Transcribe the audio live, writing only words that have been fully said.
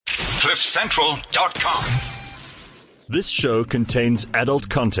CliffCentral.com. This show contains adult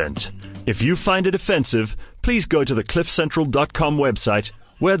content. If you find it offensive, please go to the CliffCentral.com website,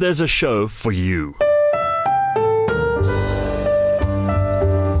 where there's a show for you.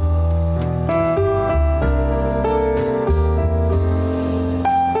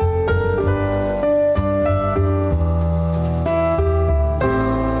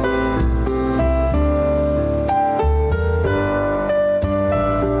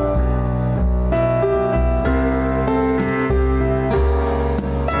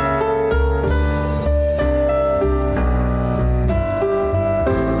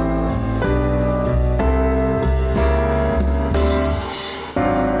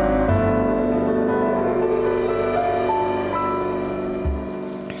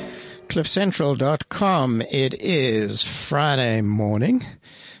 CliffCentral.com. It is Friday morning.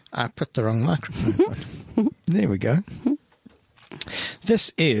 I put the wrong microphone on. There we go.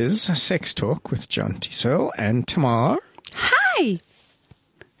 This is Sex Talk with John T. Searle and Tamar. Hi!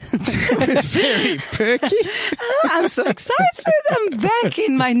 It's very perky. Oh, I'm so excited. I'm back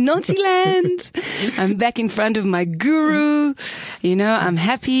in my naughty land. I'm back in front of my guru. You know, I'm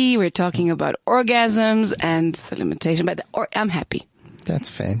happy. We're talking about orgasms and the limitation, but I'm happy. That's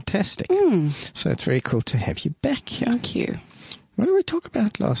fantastic. So it's very cool to have you back here. Thank you. What did we talk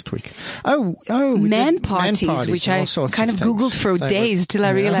about last week? We man did parties, which I kind of Googled for days till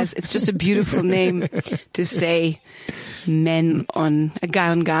I realized it's just a beautiful name to say men on a guy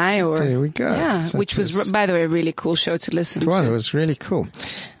on guy. Or there we go. Yeah, so which was, by the way, a really cool show to listen to. It was really cool.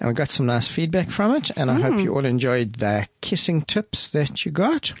 And we got some nice feedback from it. And I hope you all enjoyed the kissing tips that you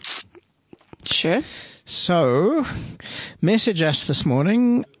got. Sure. So, message us this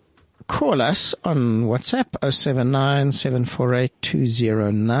morning. Call us on WhatsApp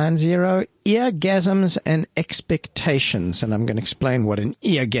 079-748-2090. Eargasms and expectations. And I'm going to explain what an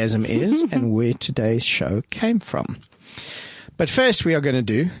eargasm is and where today's show came from. But first we are going to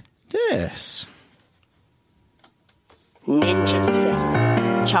do this.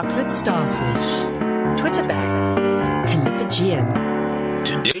 Ninja sex, chocolate starfish, Twitter bag, Calipagian.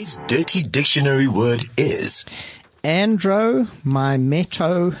 Today's dirty dictionary word is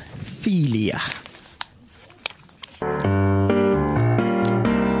andromimetophilia.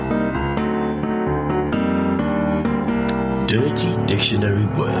 dirty dictionary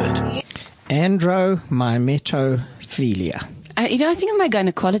word. Andromimetophilia. I think my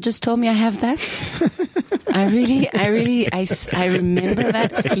gynecologist told me I have that. I remember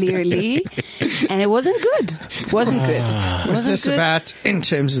that clearly, and it wasn't good. Was this about in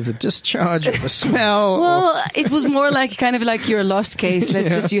terms of the discharge or the smell? Well, it was more like kind of like your lost case.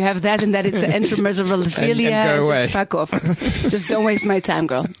 You have that and that. It's an intramesorophilia. And go away. Just fuck off. Just don't waste my time,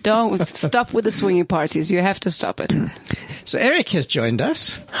 girl. Don't stop with the swinging parties. You have to stop it. So Eric has joined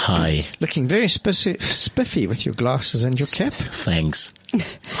us. Hi. Looking very spiffy with your glasses and your cap. Thanks. When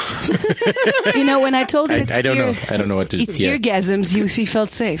I told him I don't know. I don't know what to do. It's eargasms. He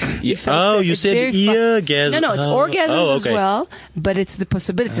felt safe. You said eargasm. No, it's orgasms as well, but it's the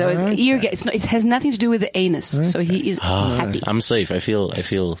possibility. So it's eargasm. It has nothing to do with the anus. Okay. So he is happy. I'm safe. I feel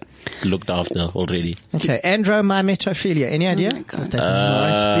looked after already. Okay, andromimetophilia. Any idea? Oh my God. What that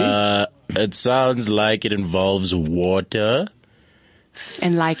might be? It sounds like it involves water.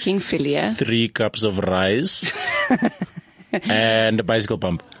 And liking philia. 3 cups of rice. And a bicycle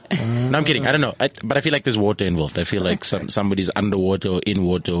pump. No, I'm kidding. I don't know. But I feel like there's water involved. I feel like somebody's underwater or in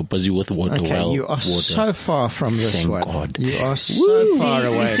water or busy with water. Okay, you are water. So far from this Thank one. God. You are so far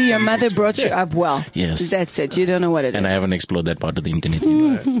away. You see, your mother brought you up well. Yes. That's it. You don't know what it is. And I haven't explored that part of the internet.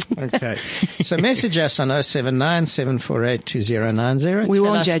 Okay. So message us on 079-748-2090. We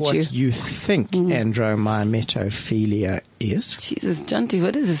won't Tell us judge what you. You think andromimetophilia is. Jesus, Jonty,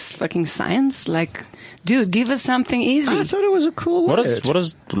 what is this fucking science? Dude, give us something easy. I thought it was a cool word. What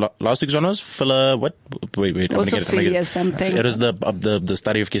is last week's one was? What? Wait. Also philia something. It was the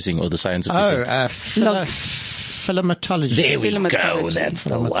study of kissing or the science of kissing. Philematology. There we go. That's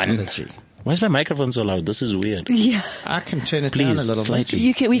the one. Why is my microphone so loud? This is weird. Yeah. I can turn it Please, down a little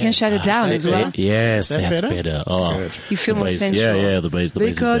slightly. We can shut it down as well. Yes, that's better? better. Oh, Good. You feel more bass. sensual. Yeah, the bass.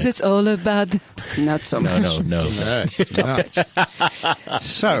 Because it's all about... Not so much. No. No, it's not.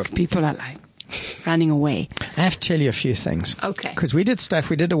 So, People are running away. I have to tell you a few things. Okay. Because we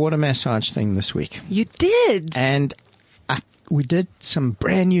did a water massage thing this week. You did. And we did some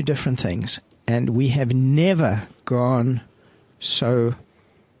brand new different things. And we have never gone so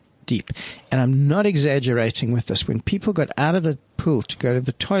deep. And I'm not exaggerating with this. When people got out of the pool to go to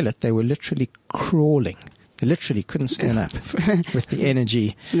the toilet, they were literally crawling. They literally couldn't stand up with the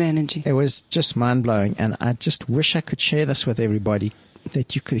energy. The energy. It was just mind-blowing. And I just wish I could share this with everybody.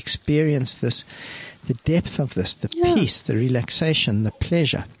 that you could experience this, the depth of this, the peace, the relaxation, the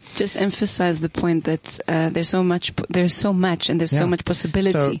pleasure. Just emphasize the point that there's so much, and there's so much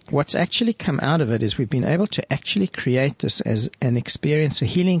possibility. So what's actually come out of it is we've been able to actually create this as an experience, a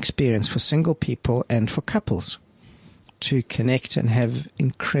healing experience for single people and for couples to connect and have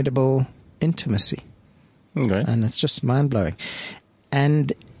incredible intimacy. Okay. And it's just mind-blowing.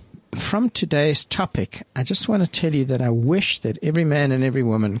 And from today's topic, I just want to tell you that I wish that every man and every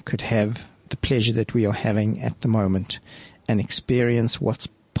woman could have the pleasure that we are having at the moment and experience what's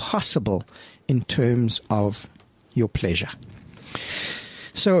possible in terms of your pleasure.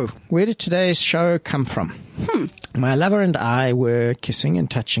 So, where did today's show come from? My lover and I were kissing and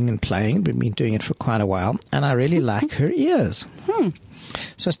touching and playing. We've been doing it for quite a while, and I really like her ears.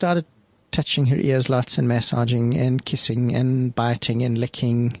 So I started touching her ears lots and massaging and kissing and biting and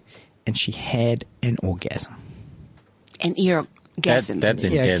licking, and she had an orgasm. An eargasm. That's intense.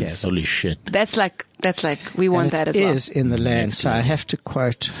 Eargasm. Holy shit. That's like we want that as well. It is in the land, so I have to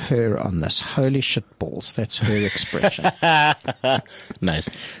quote her on this. Holy shit balls. That's her expression. Nice.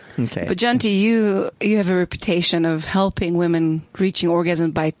 Okay. But Janti, you have a reputation of helping women reaching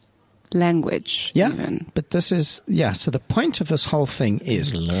orgasm by language. Yeah, even. but this is, so the point of this whole thing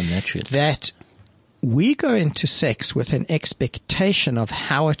is Learn that shit. that we go into sex with an expectation of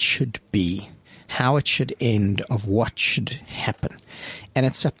how it should be, how it should end, of what should happen. And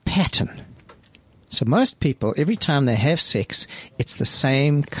it's a pattern. So most people, every time they have sex, it's the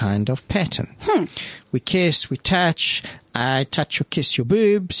same kind of pattern. We kiss, we touch, I touch or kiss your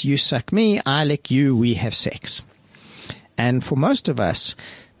boobs, you suck me, I lick you, we have sex. And for most of us,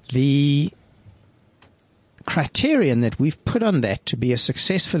 the criterion that we've put on that to be a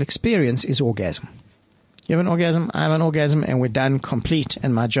successful experience is orgasm. You have an orgasm, I have an orgasm, and we're done, complete.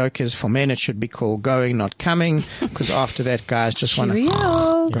 And my joke is, for men, it should be called going, not coming, because after that, guys just want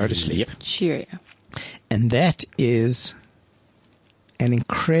to go to sleep. Cheerio. And that is an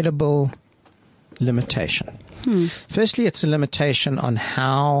incredible limitation. Firstly, it's a limitation on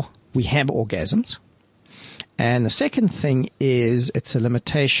how we have orgasms. And the second thing is it's a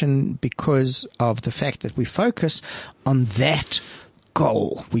limitation because of the fact that we focus on that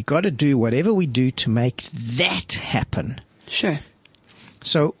goal. We got to do whatever we do to make that happen. Sure.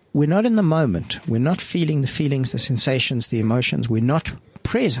 So we're not in the moment. We're not feeling the feelings, the sensations, the emotions. We're not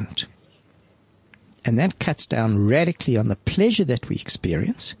present. And that cuts down radically on the pleasure that we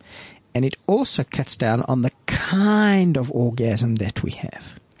experience. And it also cuts down on the kind of orgasm that we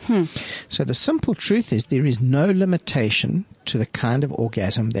have. So the simple truth is there is no limitation to the kind of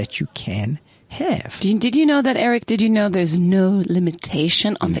orgasm that you can have. Did you know that, Eric? Did you know there's no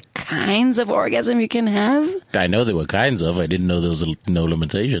limitation on the kinds of orgasm you can have? I know there were kinds of. I didn't know there was no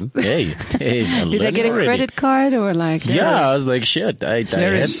limitation. Hey, Did I get a credit card or like? Yeah, I was like, shit.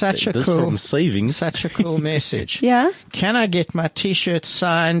 There is such a this cool from savings. Such a cool message. Yeah. Can I get my T-shirt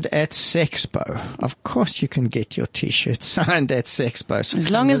signed at Sexpo? Of course you can get your T-shirt signed at Sexpo. So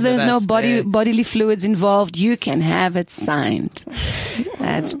As long as there's no there. bodily fluids involved, you can have it signed.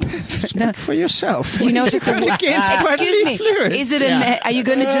 That's perfect. No, For yourself. you know, it's excuse me. Fluids. Is it are you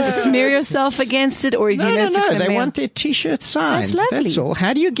going to just smear yourself against it, or do you know if it's a They male? want their T-shirt signed. That's lovely. That's all.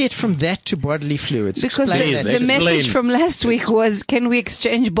 How do you get from that to bodily fluids? Because Explain Please, that. the message explain. from last week was, can we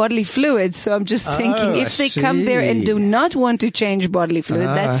exchange bodily fluids? So I'm just thinking, if they come there and do not want to change bodily fluid,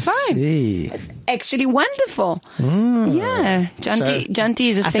 that's fine. See. Actually wonderful. Yeah. Janti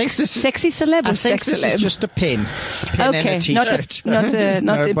is a I think this is- sexy celeb or I think sex this celeb. is just a pen. And Okay, a T-shirt. not a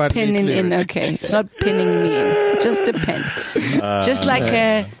No bodily pin in. fluids. Okay, it's not pinning me in. Just a pen. Just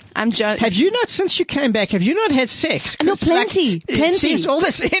like I'm John. Have you not, since you came back, have you not had sex? No, 'Cause, like, plenty. It seems all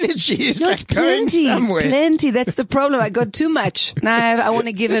this energy is No, like it's going plenty. somewhere. Plenty. That's the problem. I got too much. Now I want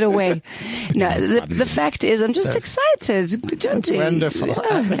to give it away. No, the fact is, I'm just excited. Janti. wonderful.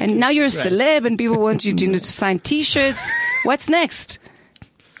 Yeah. And now you're a celeb, and people want you to sign T-shirts. What's next?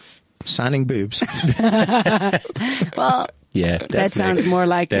 Signing boobs. Well, Yeah, that sounds more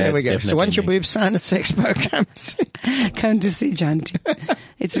like There it. we go. So once your boobs signed at Sexpo comes, Come to see Janti.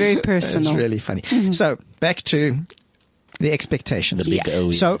 It's very it's personal. really funny. So back to the expectations. The big O.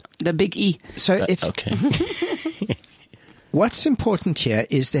 Yeah. So The big E. it's okay. what's important here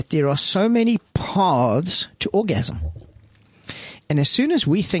is that there are so many paths to orgasm. And as soon as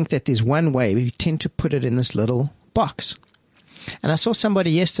we think that there's one way, we tend to put it in this little box. And I saw somebody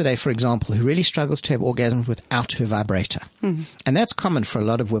yesterday, for example, who really struggles to have orgasms without her vibrator. And that's common for a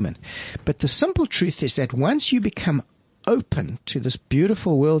lot of women. But the simple truth is that once you become open to this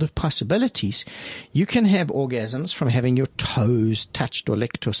beautiful world of possibilities. You can have orgasms from having your toes touched or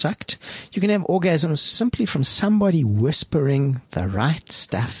licked or sucked. You can have orgasms simply from somebody whispering the right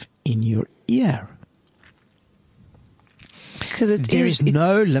stuff in your ear. Because There is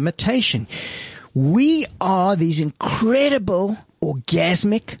no limitation. We are these incredible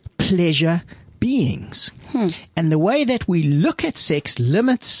orgasmic pleasure beings. And the way that we look at sex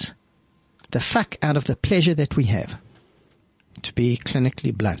limits the fuck out of the pleasure that we have, to be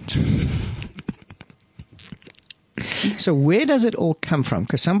clinically blunt. So where does it all come from?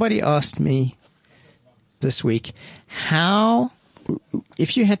 Because somebody asked me this week, how,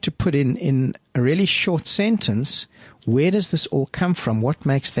 if you had to put in a really short sentence, where does this all come from? What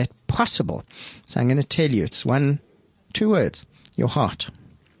makes that possible? So I'm going to tell you, it's 2 words, your heart.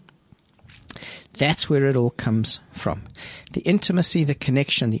 That's where it all comes from. The intimacy, the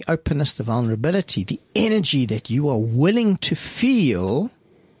connection, the openness, the vulnerability, the energy that you are willing to feel,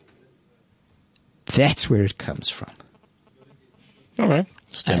 that's where it comes from. All right.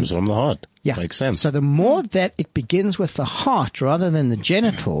 Stems from the heart. Yeah. Makes sense. So the more that it begins with the heart rather than the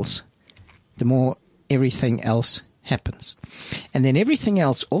genitals, the more everything else happens. And then everything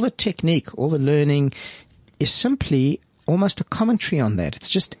else, all the technique, all the learning, is simply almost a commentary on that. It's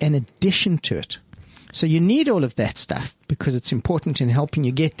just an addition to it. So you need all of that stuff because it's important in helping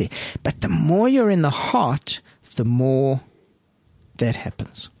you get there. But the more you're in the heart, the more that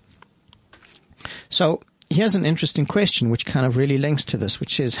happens. So here's an interesting question which kind of really links to this,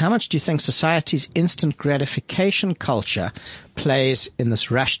 which says, how much do you think society's instant gratification culture plays in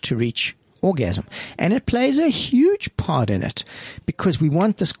this rush to reach orgasm? And it plays a huge part in it because we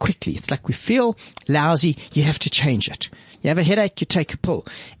want this quickly. It's like we feel lousy, you have to change it. You have a headache, you take a pill.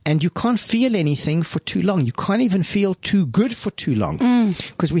 And you can't feel anything for too long. You can't even feel too good for too long.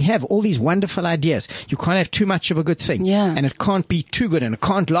 Because we have all these wonderful ideas. You can't have too much of a good thing. Yeah. And it can't be too good and it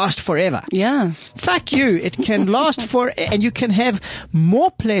can't last forever. Yeah. Fuck you. It can last and you can have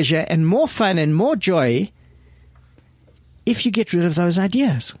more pleasure and more fun and more joy if you get rid of those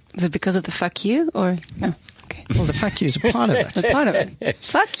ideas. Is it because of the fuck you or no? Okay. Well, the fuck you is a part of it. A part of it.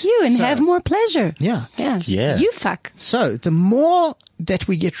 Fuck you and have more pleasure. Yeah. Yeah. Yeah. You fuck. So the more that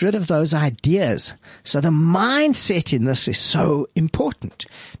we get rid of those ideas, so the mindset in this is so important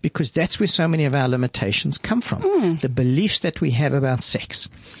because that's where so many of our limitations come from. The beliefs that we have about sex.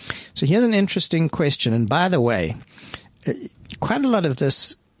 So here's an interesting question. And by the way, quite a lot of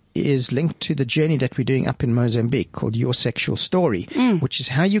this is linked to the journey that we're doing up in Mozambique called Your Sexual Story, which is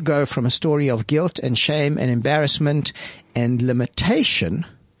how you go from a story of guilt and shame and embarrassment and limitation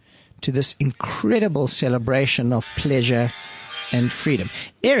to this incredible celebration of pleasure and freedom.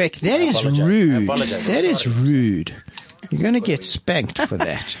 Eric, that is rude. That is rude. You're going to get spanked for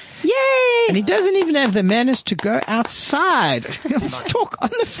that. Yay! And he doesn't even have the manners to go outside. He'll talk on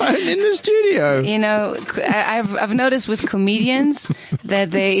the phone in the studio. You know, I've noticed with comedians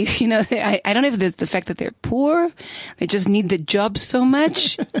that they, you know, I don't know if it's the fact that they're poor, they just need the job so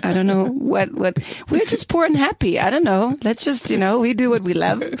much. I don't know what, we're just poor and happy. I don't know. Let's just, you know, we do what we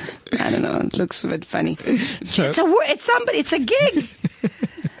love. I don't know. It looks a bit funny. So, It's a gig.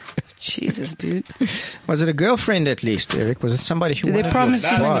 Jesus, dude. was it a girlfriend at least, Eric? Was it somebody who Did they wanted promise to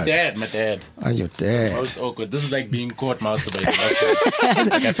you? My bride? dad. My dad. Oh, your dad. Most awkward. This is like being caught masturbating.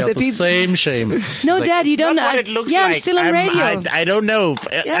 Like I felt the people- same shame. No, Like, Dad, you don't know. What it looks yeah, like. I'm still on radio. I don't know.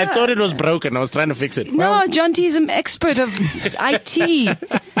 Yeah. I thought it was broken. I was trying to fix it. No, John T is an expert of IT.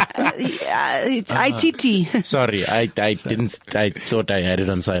 It's ITT. Sorry, I didn't. I thought I had it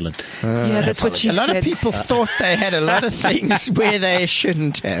on silent. Yeah, that's what she A lot said. of people thought they had a lot of things where they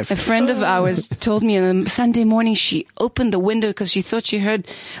shouldn't have. A friend of ours told me on a Sunday morning she opened the window because she thought she heard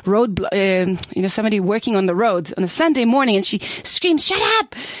somebody working on the road on a Sunday morning, and she screams, "Shut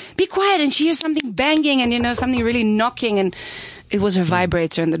up! Be quiet!" And she hears something banging and something really knocking, and it was her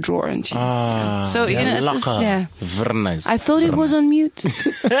vibrator in the drawer. And she, so it's just, yeah. Very nice. I thought it was on mute.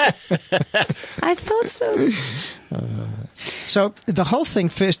 I thought so. So the whole thing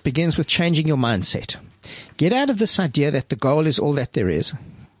first begins with changing your mindset. Get out of this idea that the goal is all that there is.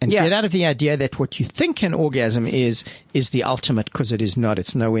 And Yeah. get out of the idea that what you think an orgasm is the ultimate, because it is not.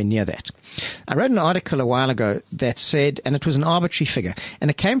 It's nowhere near that. I wrote an article a while ago that said, and it was an arbitrary figure, and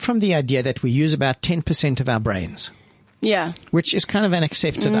it came from the idea that we use about 10% of our brains, Yeah. which is kind of an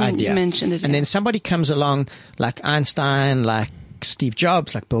accepted idea. You mentioned it. And yeah. then somebody comes along like Einstein, like Steve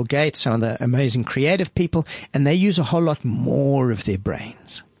Jobs, like Bill Gates, some of the amazing creative people, and they use a whole lot more of their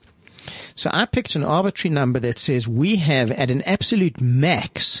brains. So I picked an arbitrary number that says we have at an absolute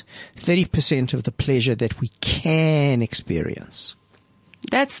max 30% of the pleasure that we can experience.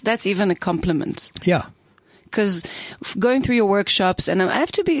 That's even a compliment. Yeah. because going through your workshops, and I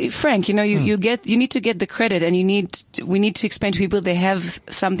have to be frank, you need to get the credit, and we need to explain to people they have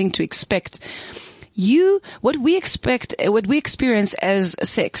something to expect. What we experience as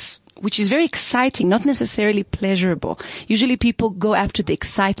sex, which is very exciting, not necessarily pleasurable. Usually people go after the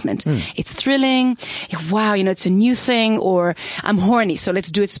excitement. It's thrilling. Wow, it's a new thing, or I'm horny, so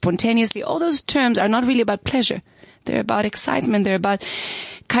let's do it spontaneously. All those terms are not really about pleasure. They're about excitement. They're about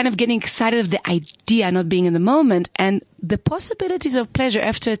kind of getting excited of the idea, not being in the moment. And the possibilities of pleasure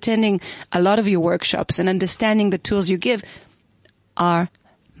after attending a lot of your workshops and understanding the tools you give are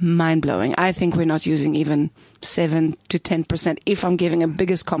mind-blowing. I think we're not using even 7 to 10%, if I'm giving a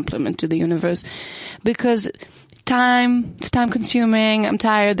biggest compliment to the universe, because it's time consuming. I'm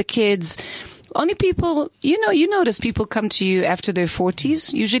tired. The kids, only people, you notice people come to you after their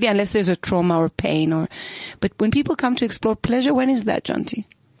 40s, usually, unless there's a trauma or pain but when people come to explore pleasure, when is that, Jonty?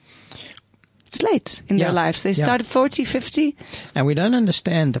 It's late in their lives. They start at 40, 50. And we don't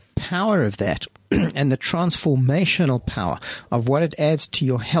understand the power of that and the transformational power of what it adds to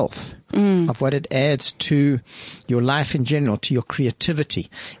your health, of what it adds to your life in general, to your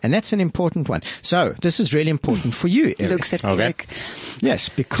creativity. And that's an important one. So this is really important for you, Eric. Looks at Eric. Yes,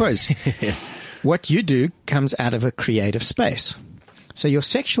 because what you do comes out of a creative space. So your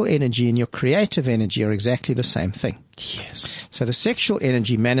sexual energy and your creative energy are exactly the same thing. Yes. So the sexual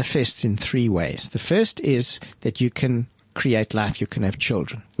energy manifests in 3 ways. The first is that you can create life, you can have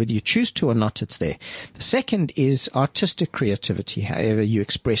children. Whether you choose to or not, it's there. The second is artistic creativity, however you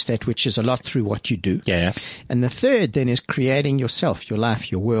express that, which is a lot through what you do. Yeah. And the third then is creating yourself, your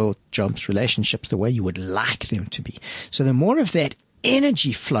life, your world, jobs, relationships, the way you would like them to be. So the more of that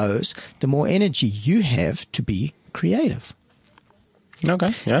energy flows, the more energy you have to be creative.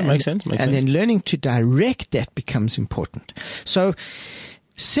 Okay. Yeah, makes sense. And then learning to direct that becomes important. So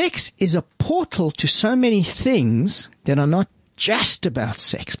sex is a portal to so many things that are not just about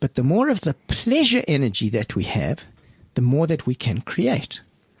sex, but the more of the pleasure energy that we have, the more that we can create.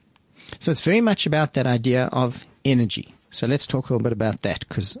 So it's very much about that idea of energy. So let's talk a little bit about that,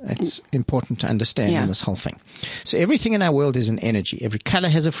 because it's important to understand in this whole thing. So everything in our world is an energy. Every color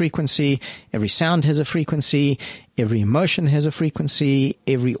has a frequency. Every sound has a frequency. Every emotion has a frequency.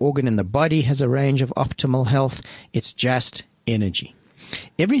 Every organ in the body has a range of optimal health. It's just energy.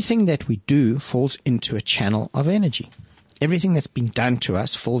 Everything that we do falls into a channel of energy. Everything that's been done to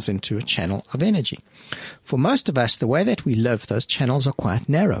us falls into a channel of energy. For most of us, the way that we live, those channels are quite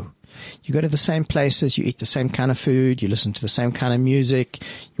narrow. You go to the same places, you eat the same kind of food, you listen to the same kind of music,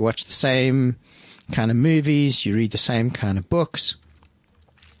 you watch the same kind of movies, you read the same kind of books.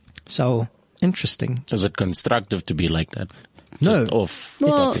 So, interesting. Is it constructive to be like that? No. Just off.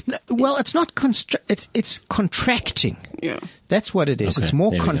 Well, it's not it's contracting. Yeah. That's what it is. Okay, it's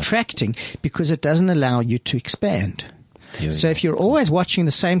more there we go. contracting because it doesn't allow you to expand. So if you're always watching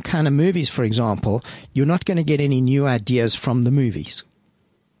the same kind of movies, for example, you're not going to get any new ideas from the movies.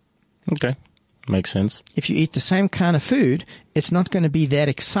 Okay. Makes sense. If you eat the same kind of food, it's not going to be that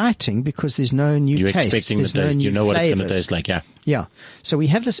exciting because there's no new You're taste. expecting the There's no taste. new You know what it's going to flavors. taste like, yeah. Yeah. So we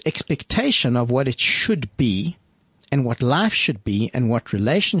have this expectation of what it should be and what life should be and what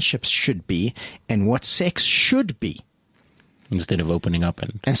relationships should be and what sex should be. Instead of opening up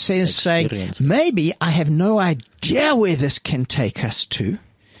and Saying, experiencing. maybe I have no idea where this can take us to.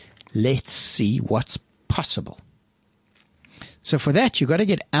 Let's see what's possible. So for that, you've got to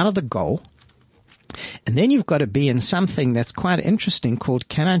get out of the goal. And then you've got to be in something that's quite interesting called,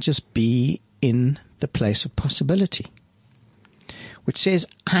 can I just be in the place of possibility? Which says,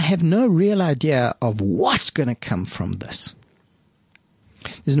 I have no real idea of what's going to come from this.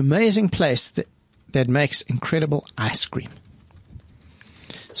 There's an amazing place that makes incredible ice cream.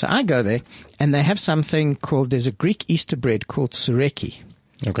 So I go there, and they have something called, there's a Greek Easter bread called tsoureki,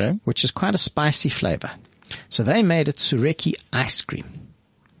 Okay. which is quite a spicy flavor. So they made it tsoureki ice cream.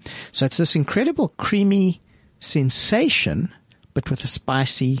 So it's this incredible creamy sensation, but with a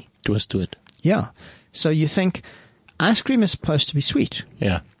spicy, Twist to it. yeah. So you think ice cream is supposed to be sweet,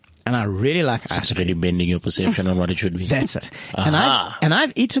 Yeah. and I really like ice It's cream. really bending your perception on what it should be. That's it. And Aha.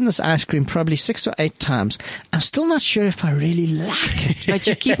 I've eaten this ice cream probably 6 or 8 times. I'm still not sure if I really like it. But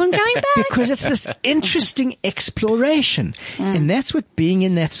you keep on going back. Because it's this interesting exploration. And that's what being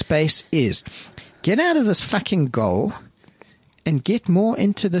in that space is. Get out of this fucking goal and get more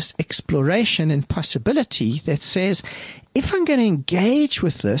into this exploration and possibility that says, if I'm going to engage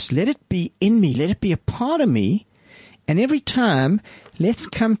with this, let it be in me, let it be a part of me. And every time, let's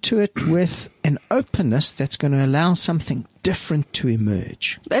come to it with an openness that's going to allow something different to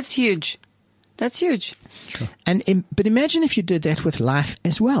emerge. That's huge. That's huge. But imagine if you did that with life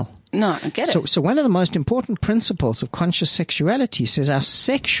as well. No, I get it. So one of the most important principles of conscious sexuality says our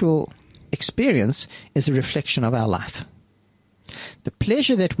sexual experience is a reflection of our life. The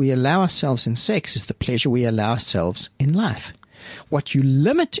pleasure that we allow ourselves in sex is the pleasure we allow ourselves in life. What you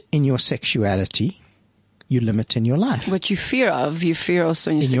limit in your sexuality, you limit in your life. What you fear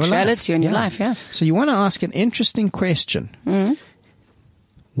also in your sexuality or in your life, yeah. So you want to ask an interesting question. Mm-hmm.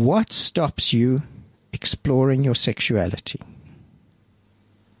 What stops you exploring your sexuality?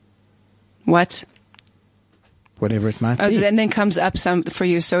 What? Whatever it might be. And then comes up some for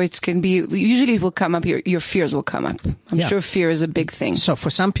you. So it can be, usually it will come up, your fears will come up. I'm sure fear is a big thing. So for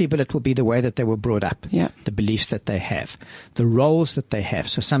some people, it will be the way that they were brought up. Yeah. The beliefs that they have. The roles that they have.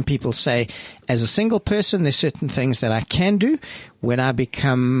 So some people say, as a single person, there's certain things that I can do. When I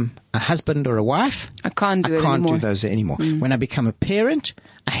become a husband or a wife, I can't do those anymore. When I become a parent,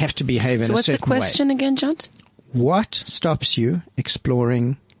 I have to behave in a certain way. So what's the question again, John? What stops you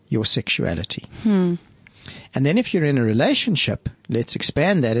exploring your sexuality? And then if you're in a relationship, let's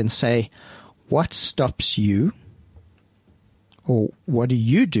expand that and say, what stops you, or what do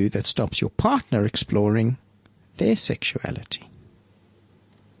you do that stops your partner exploring their sexuality?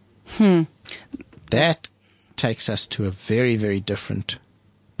 That takes us to a very, very different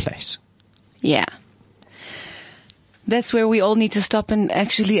place. Yeah. That's where we all need to stop and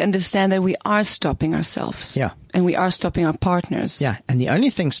actually understand that we are stopping ourselves. Yeah. And we are stopping our partners. Yeah. And the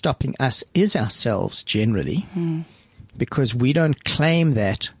only thing stopping us is ourselves generally, because we don't claim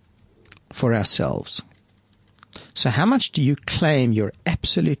that for ourselves. So how much do you claim your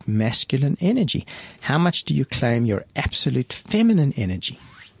absolute masculine energy? How much do you claim your absolute feminine energy?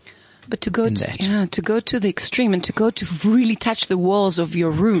 But to go to the extreme and to go to really touch the walls of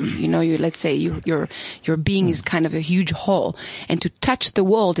your room, let's say your being is kind of a huge hall, and to touch the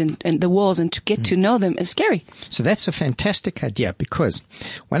wall and the walls and to get to know them is scary. So that's a fantastic idea, because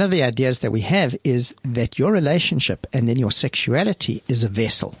one of the ideas that we have is that your relationship and then your sexuality is a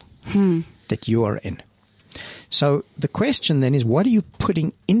vessel that you are in. So the question then is, what are you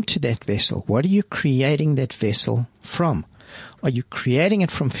putting into that vessel? What are you creating that vessel from? Are you creating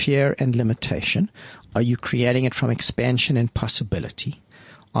it from fear and limitation? Are you creating it from expansion and possibility?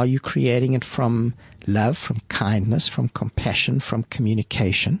 Are you creating it from love, from kindness, from compassion, from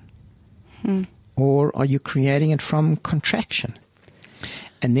communication? Or are you creating it from contraction?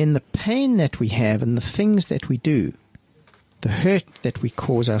 And then the pain that we have and the things that we do, the hurt that we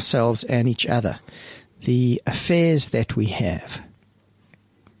cause ourselves and each other, the affairs that we have,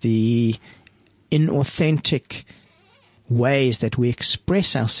 the inauthentic ways that we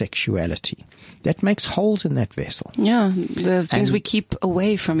express our sexuality, that makes holes in that vessel. Yeah, the things we keep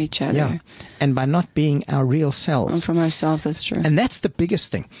away from each other. Yeah, and by not being our real selves. And from ourselves, that's true. And that's the biggest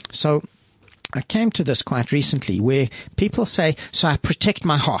thing. So I came to this quite recently, where people say, so I protect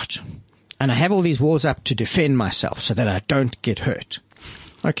my heart, and I have all these walls up to defend myself so that I don't get hurt.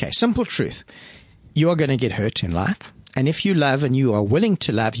 Okay, simple truth. You are going to get hurt in life. And if you love and you are willing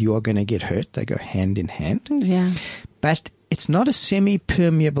to love, you are going to get hurt. They go hand in hand. Yeah. But it's not a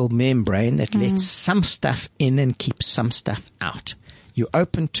semi-permeable membrane that lets some stuff in and keeps some stuff out. You're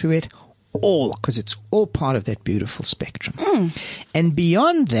open to it all, because it's all part of that beautiful spectrum. And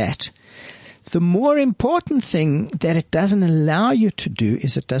beyond that, the more important thing that it doesn't allow you to do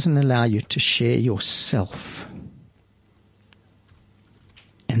is it doesn't allow you to share yourself.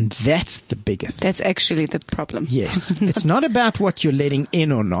 And that's the bigger thing. That's actually the problem. Yes. It's not about what you're letting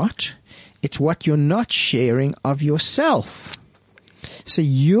in or not. It's what you're not sharing of yourself. So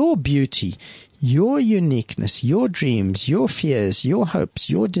your beauty, your uniqueness, your dreams, your fears, your hopes,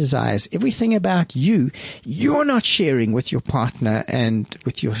 your desires, everything about you, you're not sharing with your partner and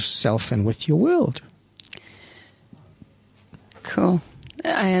with yourself and with your world. Cool.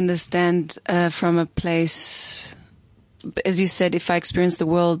 I understand from a place, as you said, if I experience the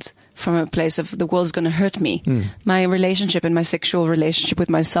world from a place of the world's going to hurt me, my relationship and my sexual relationship with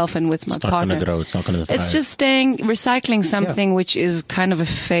myself and with my partner, it's not going to grow. It's not going to thrive. It's just recycling something which is kind of a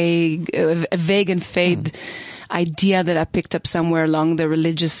vague and fade idea that I picked up somewhere along the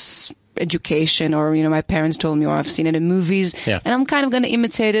religious education, or my parents told me, or I've seen it in movies, and I'm kind of going to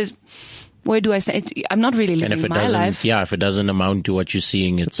imitate it. Where do I say it? I'm not really living my life. Yeah, if it doesn't amount to what you're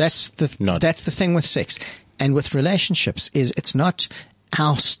seeing, that's the thing with sex and with relationships. It's not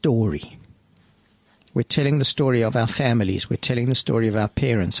our story. We're telling the story of our families. We're telling the story of our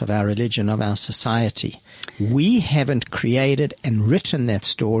parents, of our religion, of our society. We haven't created and written that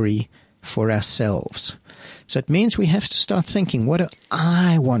story for ourselves. So it means we have to start thinking, what do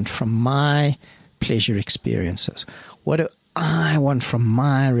I want from my pleasure experiences? What do I want from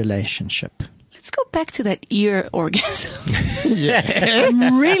my relationship? let's go back to that ear orgasm.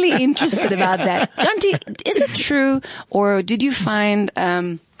 I'm really interested about that. Jonty, is it true, or did you find,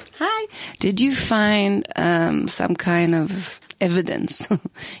 did you find some kind of evidence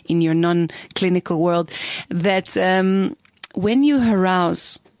in your non-clinical world that when you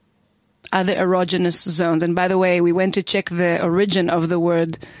arouse other erogenous zones, and by the way, we went to check the origin of the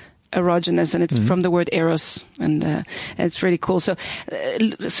word erogenous, and it's from the word eros, and it's really cool. So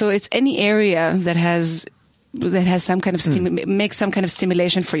it's any area that has some kind of makes some kind of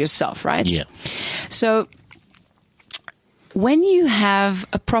stimulation for yourself, right? Yeah. So when you have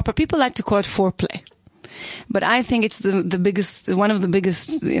a proper, people like to call it foreplay, but I think it's the biggest, one of the biggest,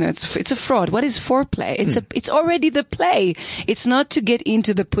 it's a fraud. What is foreplay? It's already the play. It's not to get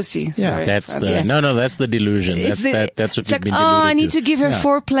into the pussy. Yeah. Sorry. That's that's the delusion. That's what we've been deluded I need to give her Yeah.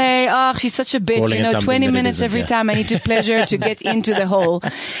 foreplay. Oh, she's such a bitch. Calling it something 20 that it minutes isn't, every yeah. time I need to pleasure to get into the hole.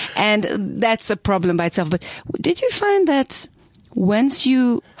 And that's a problem by itself. But did you find that once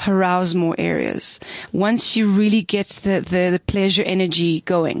you arouse more areas, once you really get the pleasure energy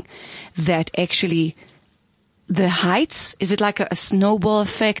going, that actually the heights, is it like a snowball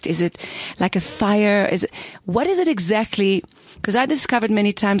effect? Is it like a fire? What is it exactly? Because I discovered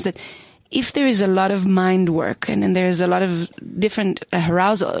many times that if there is a lot of mind work and there is a lot of different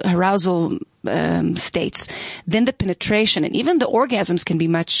arousal states, then the penetration and even the orgasms can be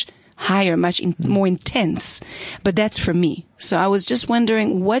much higher, more intense. But that's for me. So I was just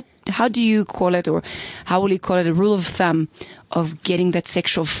wondering, how do you call it, or how will you call it, a rule of thumb of getting that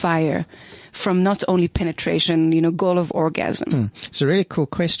sexual fire from not only penetration, goal of orgasm? It's a really cool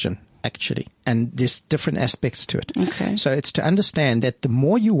question, actually, and there's different aspects to it. Okay. So it's to understand that the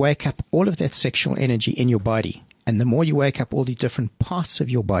more you wake up all of that sexual energy in your body, and the more you wake up all the different parts of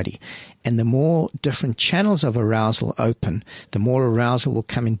your body, and the more different channels of arousal open, the more arousal will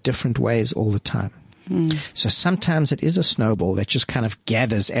come in different ways all the time. So sometimes it is a snowball that just kind of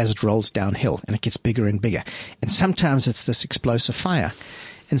gathers as it rolls downhill, and it gets bigger and bigger. And sometimes it's this explosive fire.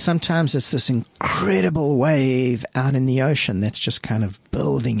 And sometimes it's this incredible wave out in the ocean that's just kind of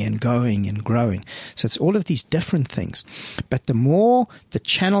building and going and growing. So it's all of these different things. But the more the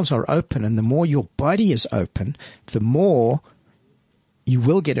channels are open and the more your body is open, the more you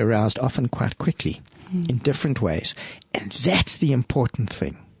will get aroused, often quite quickly, in different ways. And that's the important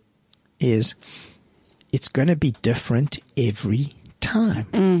thing, is it's going to be different every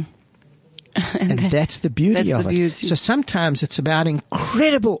time. And that's the beauty of it. So sometimes it's about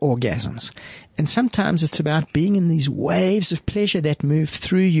incredible orgasms, and sometimes it's about being in these waves of pleasure that move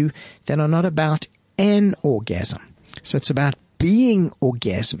through you that are not about an orgasm. So it's about being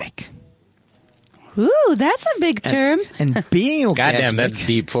orgasmic. Ooh, that's a big term. And being orgasmic. Goddamn, that's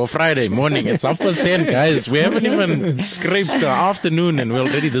deep for Friday morning. It's 10:30, guys. We haven't even scraped the afternoon and we're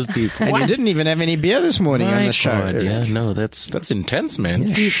already this deep. And you didn't even have any beer this morning on the show. God, yeah, no, that's intense, man.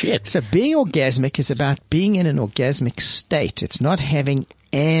 Yeah. Shit. So being orgasmic is about being in an orgasmic state. It's not having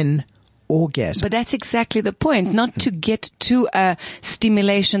an orgasm. But that's exactly the point. Not to get to a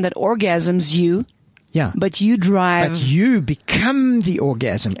stimulation that orgasms you, Yeah. but you drive. But you become the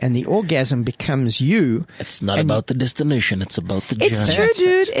orgasm, and the orgasm becomes you. It's not about the destination. It's about the journey. It's true, That's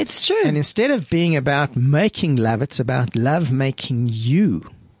dude. it. It's true. And instead of being about making love, it's about love making you.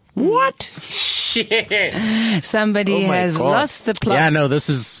 What? Shit. Somebody Oh my has God. lost the plot. Yeah, no, this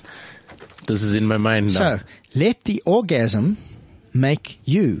is in my mind now. So let the orgasm make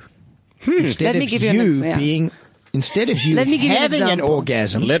you. Instead Let me of give you an you ex- yeah. being. Instead of you Let me give you an having an example.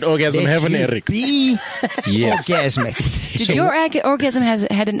 orgasm, Let orgasm have an you Eric. Be Yes. orgasmic. Did So your orgasm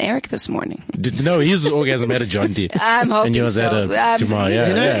had an Eric this morning? No, his orgasm had a John D. I'm hoping And yours so. had a Jamal. Yeah,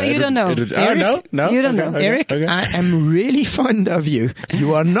 you know- yeah. you don't know. Oh, no? You don't know. Okay, Eric, okay. I am really fond of you.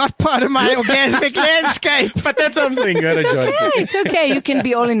 You are not part of my orgasmic landscape. But that's what I'm saying. You had a John D. Hey, it's okay. You can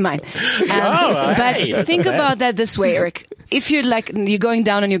be all in mine. Oh, but hey. think about that this way, Eric. If you're going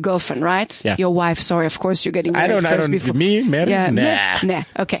down on your girlfriend, right? Yeah. Your wife. Sorry, of course you're getting married. I first don't. before. Me married? Yeah. Nah.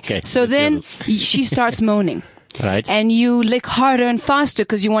 Okay. Okay, So let's then hear she starts moaning. Right. And you lick harder and faster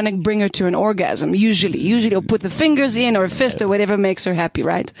because you want to bring her to an orgasm. Usually you'll put the fingers in or a fist or whatever makes her happy,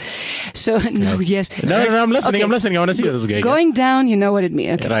 right? So yes. No, I'm listening. Okay. I'm listening. I want to see where this is going. Going down, you know what it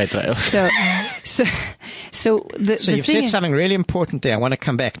means. Okay. Right. So So the you've thing said is- something really important there. I want to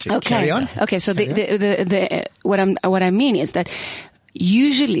come back to. Okay. Carry on. Okay. So what I mean is that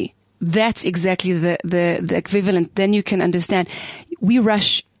usually that's exactly the equivalent. Then you can understand. We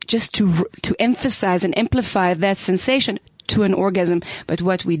rush just to emphasize and amplify that sensation to an orgasm. But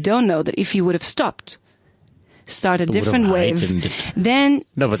what we don't know that if you would have stopped, start a would have different wave. heightened it. Then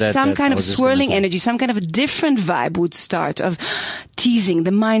No, but that- some that- kind I of was just gonna swirling say. energy, some kind of a different vibe would start of teasing.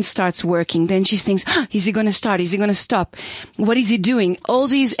 The mind starts working. Then she thinks, is he going to start? Is he going to stop? What is he doing? All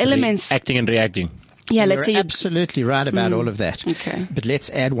these elements. Acting and reacting. Yeah, let's You're say you absolutely right about all of that. Okay. But let's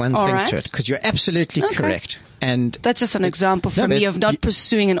add one All thing right. to it, because you're absolutely Okay. correct. And that's just an example for No, me there's- of not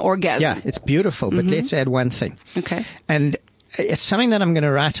pursuing an orgasm. yeah, it's beautiful, but let's add one thing. Okay. And it's something that I'm going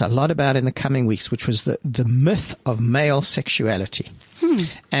to write a lot about in the coming weeks, which was the myth of male sexuality.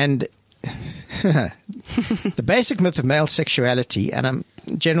 And the basic myth of male sexuality, and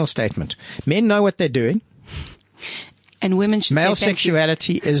general statement, men know what they're doing. And women should Male say thank you.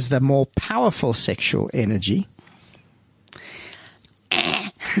 sexuality is the more powerful sexual energy.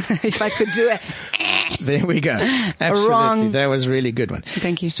 If I could do it. There we go. Absolutely. Wrong. That was a really good one.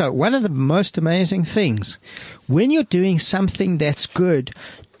 Thank you. So one of the most amazing things, when you're doing something that's good,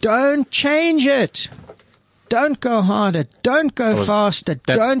 don't change it. Don't go harder. Don't go faster.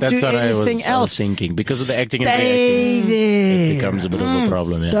 Don't do what anything I was else. thinking. Because of the acting and Stay reacting, there. it becomes a bit of a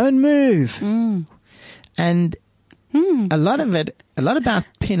problem. Yeah. Don't move. And a lot about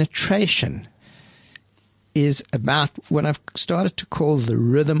penetration is about what I've started to call the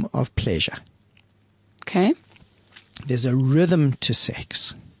rhythm of pleasure. Okay. There's a rhythm to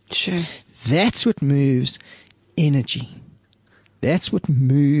sex. Sure. That's what moves energy. That's what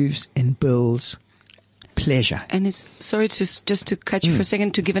moves and builds pleasure. And it's sorry to just to cut you for a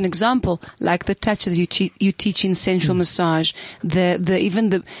second to give an example, like the touch that you teach in sensual massage, the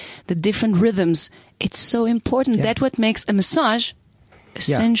even the different rhythms. It's so important. Yeah. That's what makes a massage a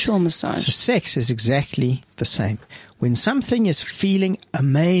sensual massage. So sex is exactly the same. When something is feeling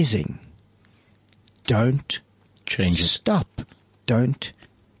amazing, don't Change it. stop. Don't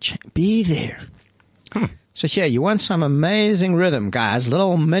be there. So here, you want some amazing rhythm, guys.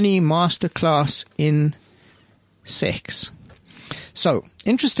 Little mini masterclass in sex. So,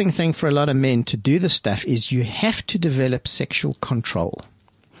 interesting thing for a lot of men to do this stuff is you have to develop sexual control.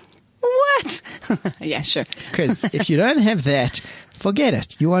 What? Yeah, sure. Because if you don't have that, forget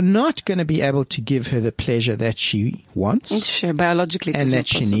it. You are not going to be able to give her the pleasure that she wants Sure, biologically, and it's that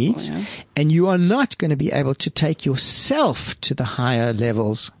she impossible, needs. yeah. And you are not going to be able to take yourself to the higher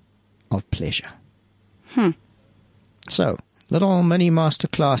levels of pleasure. So, little mini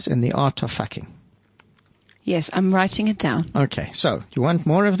masterclass in the art of fucking. Yes, I'm writing it down. Okay, so you want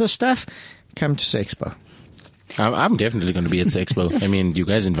more of this stuff? Come to Sexpo. I'm definitely going to be at Sexpo. I mean, you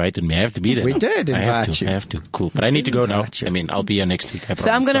guys invited me. I have to be there. We now. did I have invite to. you. I have to. Cool. But I need to go now. invite you. I mean, I'll be here next week. I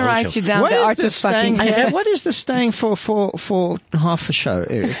So I'm promise, going to the whole write show. you down What the is art the of fucking. staying? What is the staying for half a show,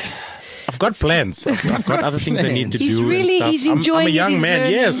 Eric? I've got plans. I've got other things I need to He's do. really- and stuff. he's I'm enjoying a it, young he's man.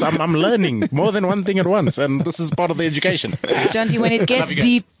 learning. Yes, I'm learning more than one thing at once, and this is part of the education. Jonty, when it gets you guys.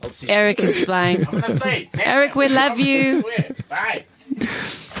 deep, I'll see you. Eric is flying. I'm gonna stay. Eric, we love you. Bye.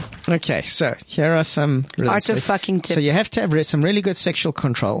 Okay, so here are some Art of fucking tip. So you have to have some really good sexual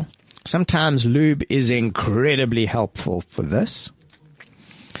control. Sometimes lube is incredibly helpful for this.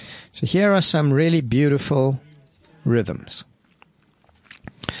 So here are some really beautiful rhythms.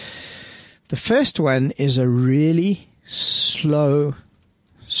 The first one is a really slow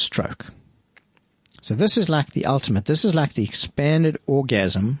stroke. So this is like the ultimate. This is like the expanded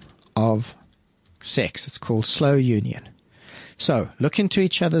orgasm of sex. It's called slow union. So look into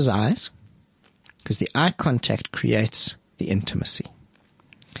each other's eyes, because the eye contact creates the intimacy.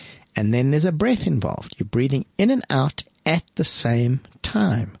 And then there's a breath involved. You're breathing in and out at the same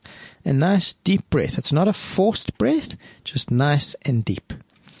time. A nice deep breath. It's not a forced breath, just nice and deep.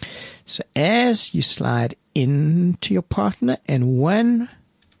 So as you slide into your partner, and one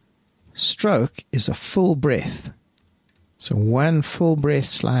stroke is a full breath. So one full breath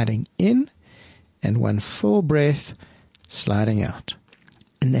sliding in and one full breath sliding out.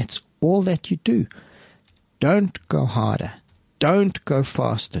 And that's all that you do. Don't go harder. Don't go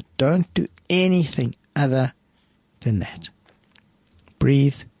faster. Don't do anything other than that.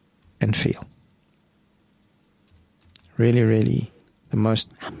 Breathe and feel. Really, really the most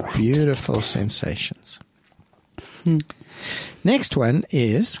beautiful sensations. Next one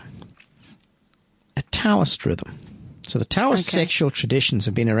is a Taoist rhythm. So the Taoist sexual traditions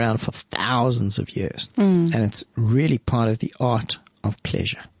have been around for thousands of years, and it's really part of the art of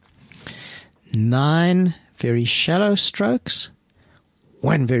pleasure. 9 very shallow strokes,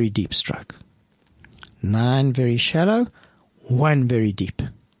 1 very deep stroke. 9 very shallow, 1 very deep.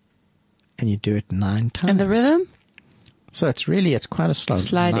 And you do it 9 times. And the rhythm? So it's quite a slow.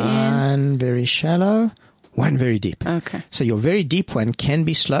 Slide in. 9 very shallow, one very deep. Okay. So your very deep one can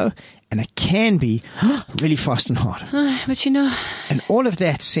be slow, and it can be really fast and hard. But you know, And all of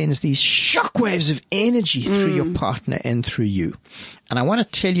that sends these shockwaves of energy through your partner and through you. And I want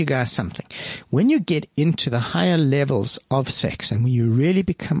to tell you guys something. When you get into the higher levels of sex and when you really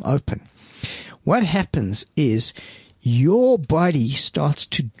become open, what happens is your body starts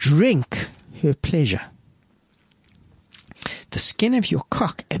to drink her pleasure. The skin of your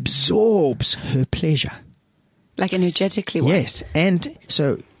cock absorbs her pleasure. like energetically. Yes. And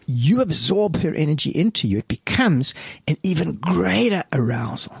so you absorb her energy into you. It becomes an even greater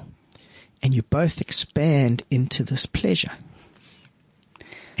arousal. And you both expand into this pleasure.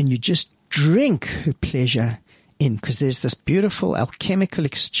 And you just drink her pleasure in, because there's this beautiful alchemical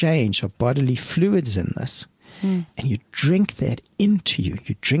exchange of bodily fluids in this. And you drink that into you.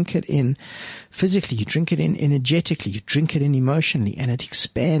 You drink it in physically, you drink it in energetically, you drink it in emotionally, and it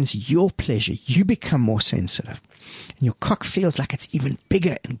expands your pleasure. You become more sensitive. And your cock feels like it's even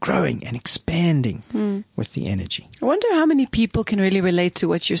bigger and growing and expanding with the energy. I wonder how many people can really relate to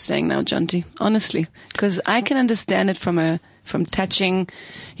what you're saying now, Jonty, honestly. Because I can understand it from touching,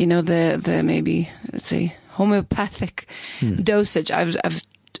 you know, the maybe, let's say, homeopathic dosage. I've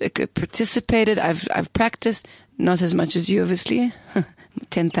participated, I've practiced, not as much as you, obviously.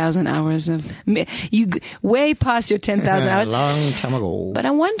 10,000 hours of, you way past your 10,000 hours. Long time ago. But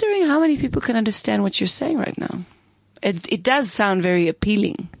I'm wondering how many people can understand what you're saying right now. It does sound very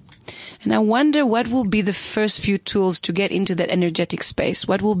appealing. And I wonder what will be the first few tools to get into that energetic space.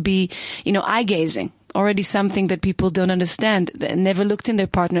 What will be, you know, eye gazing. Already something that people don't understand. They never looked in their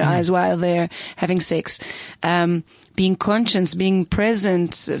partner's eyes while they're having sex. Being conscious, being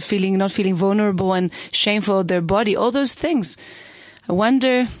present, not feeling vulnerable and shameful of their body. All those things. I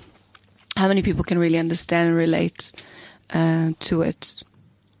wonder how many people can really understand and relate to it.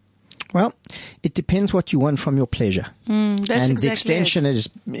 Well, it depends what you want from your pleasure. That's and exactly the extension is,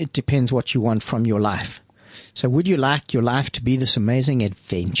 it depends what you want from your life. So would you like your life to be this amazing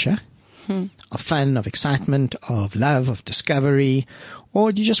adventure of fun, of excitement, of love, of discovery?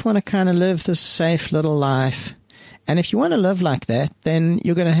 Or do you just want to kind of live this safe little life? And if you want to live like that, then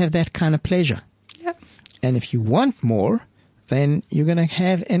you're going to have that kind of pleasure. Yep. And if you want more, then you're going to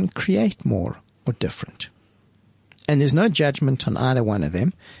have and create more or different. And there's no judgment on either one of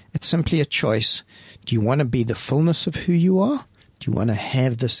them. It's simply a choice. Do you want to be the fullness of who you are? Do you want to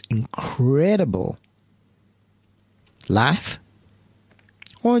have this incredible life?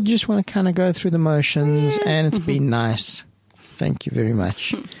 Or do you just want to kind of go through the motions and it's been nice? Thank you very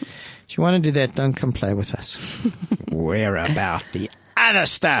much. If you want to do that, don't come play with us. We're about the other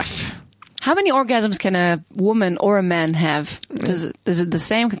stuff. How many orgasms can a woman or a man have? Is it the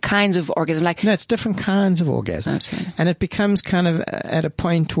same kinds of orgasm? Like, no, it's different kinds of orgasms. Okay. And it becomes kind of at a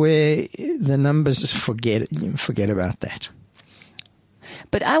point where the numbers forget about that.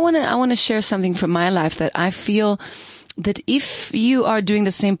 but I want to share something from my life that I feel that if you are doing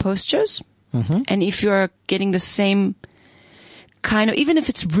the same postures and if you're getting the same kind of, even if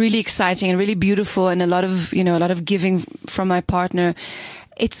it's really exciting and really beautiful and a lot of giving from my partner,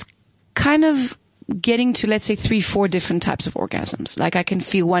 it's kind of getting to, let's say, 3-4 different types of orgasms. Like I can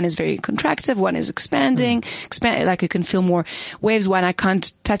feel one is very contractive, one is expanding, like I can feel more waves, one I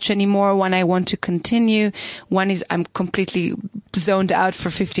can't touch anymore, one I want to continue, one is I'm completely zoned out for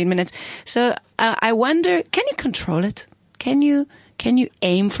 15 minutes. So I wonder, can you control it? Can you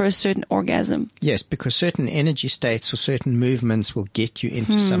aim for a certain orgasm? Yes, because certain energy states or certain movements will get you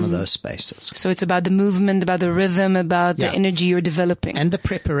into some of those spaces. So it's about the movement, about the rhythm, about the energy you're developing. And the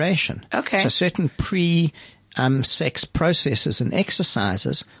preparation. Okay. So certain sex processes and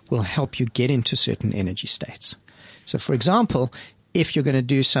exercises will help you get into certain energy states. So for example, if you're going to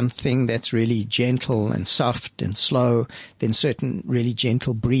do something that's really gentle and soft and slow, then certain really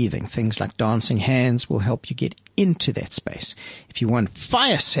gentle breathing, things like dancing hands, will help you get into that space. If you want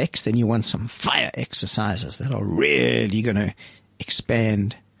fire sex, then you want some fire exercises that are really going to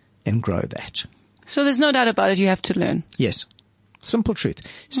expand and grow that. So there's no doubt about it, you have to learn. Yes. Simple truth.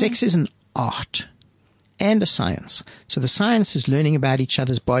 Sex is an art and a science. So the science is learning about each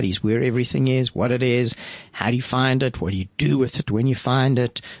other's bodies, where everything is, what it is, how do you find it, what do you do with it when you find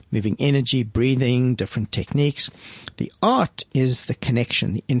it, moving energy, breathing, different techniques. The art is the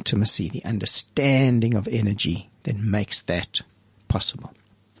connection, the intimacy, the understanding of energy that makes that possible.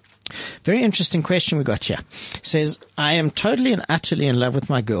 Very interesting question we got here. It says, I am totally and utterly in love with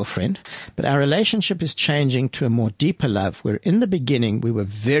my girlfriend, but our relationship is changing to a more deeper love, where in the beginning we were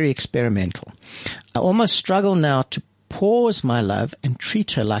very experimental. I almost struggle now to pause, my love, and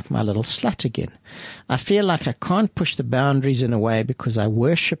treat her like my little slut again. I feel like I can't push the boundaries in a way because I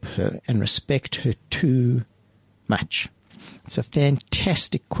worship her and respect her too much. It's a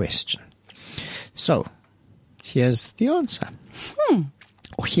fantastic question. So, here's the answer.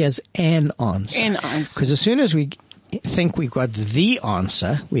 Or here's an answer. An answer. Because as soon as we think we've got the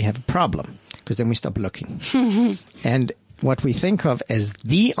answer, we have a problem. Because then we stop looking. And what we think of as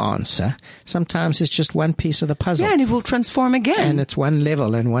the answer sometimes is just one piece of the puzzle. Yeah, and it will transform again. And it's one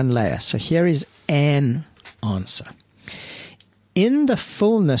level and one layer. So here is an answer. In the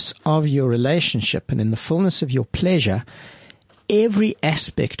fullness of your relationship and in the fullness of your pleasure, every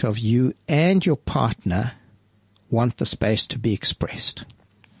aspect of you and your partner want the space to be expressed.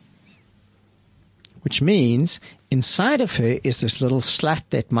 Which means inside of her is this little slut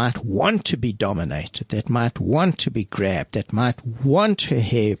that might want to be dominated, that might want to be grabbed, that might want her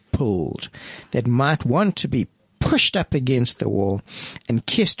hair pulled, that might want to be pushed up against the wall and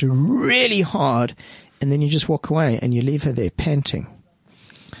kissed really hard, and then you just walk away and you leave her there panting.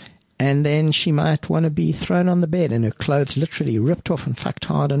 And then she might want to be thrown on the bed and her clothes literally ripped off and fucked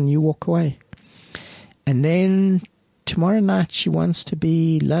hard, and you walk away. And then tomorrow night she wants to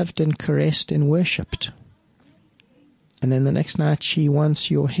be loved and caressed and worshipped. And then the next night she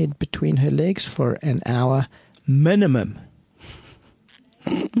wants your head between her legs for an hour minimum.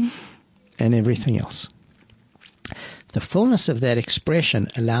 And everything else. The fullness of that expression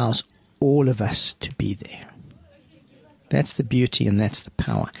allows all of us to be there. That's the beauty and that's the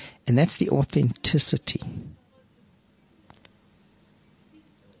power. And that's the authenticity.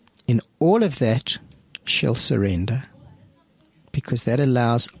 In all of that, she'll surrender, because that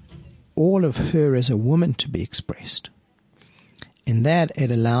allows all of her as a woman to be expressed. In that,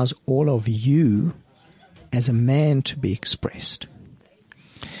 it allows all of you as a man to be expressed.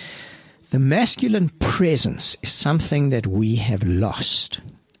 The masculine presence is something that we have lost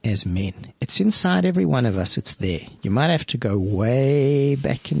as men. It's inside every one of us. It's there. You might have to go way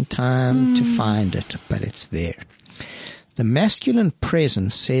back in time to find it, but it's there. The masculine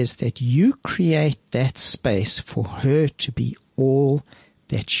presence says that you create that space for her to be all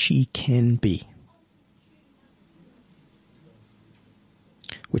that she can be.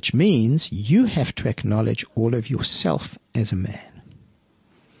 Which means you have to acknowledge all of yourself as a man.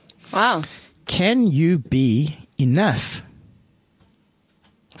 Wow. Can you be enough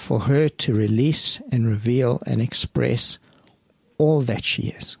for her to release and reveal and express all that she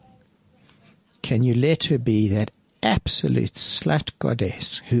is? Can you let her be that absolute slut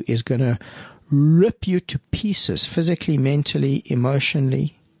goddess who is going to rip you to pieces physically, mentally,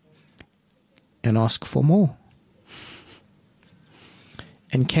 emotionally, and ask for more?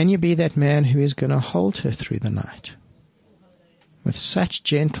 And can you be that man who is going to hold her through the night with such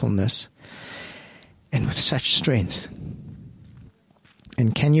gentleness and with such strength?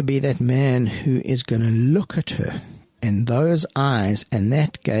 And can you be that man who is going to look at her, and those eyes and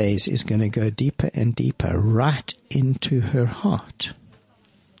that gaze is going to go deeper and deeper right into her heart?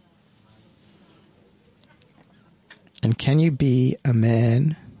 And can you be a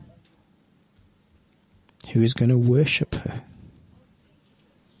man who is going to worship her?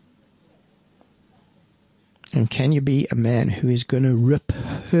 And can you be a man who is going to rip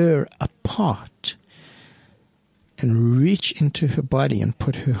her apart and reach into her body and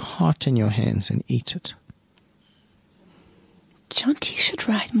put her heart in your hands and eat it? Jonty, you should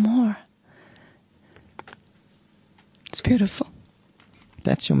write more. It's beautiful.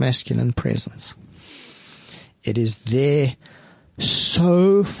 That's your masculine presence. It is there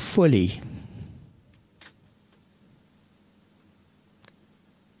so fully.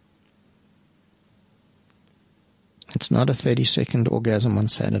 It's not a 30-second orgasm on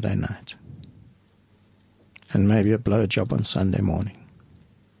Saturday night. And maybe a blowjob on Sunday morning.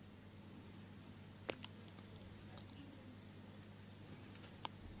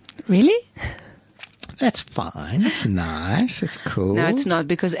 Really? That's fine. It's nice. It's cool. No, it's not,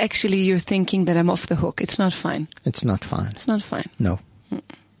 because actually you're thinking that I'm off the hook. It's not fine. It's not fine. It's not fine. No.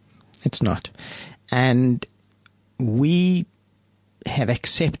 It's not. And we have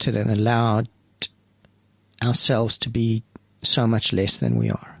accepted and allowed ourselves to be so much less than we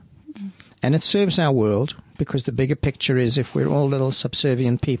are. And it serves our world, because the bigger picture is if we're all little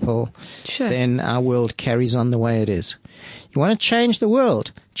subservient people, Sure. then our world carries on the way it is. You want to change the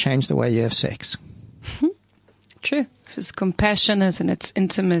world, change the way you have sex. True. If it's compassionate and it's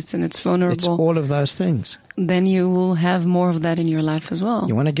intimate and it's vulnerable, It's all of those things. then you will have more of that in your life as well.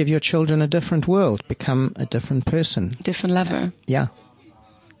 You want to give your children a different world, become a different person. Different lover. Yeah.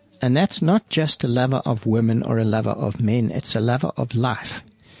 And that's not just a lover of women or a lover of men. It's a lover of life.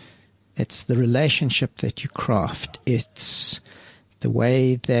 It's the relationship that you craft. It's the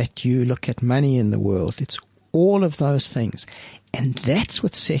way that you look at money in the world. It's all of those things. And that's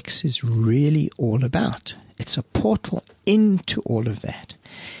what sex is really all about. It's a portal into all of that.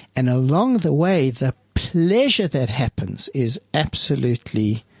 And along the way, the pleasure that happens is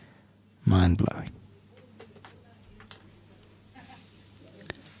absolutely mind-blowing.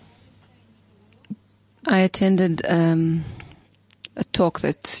 I attended a talk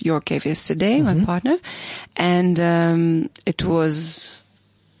that York gave yesterday, my partner, and it was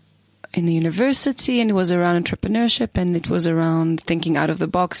in the university, and it was around entrepreneurship, and it was around thinking out of the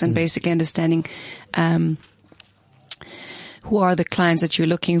box and basically understanding who are the clients that you're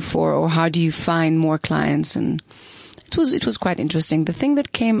looking for, or how do you find more clients. And it was quite interesting. The thing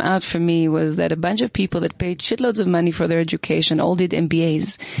that came out for me was that a bunch of people that paid shitloads of money for their education all did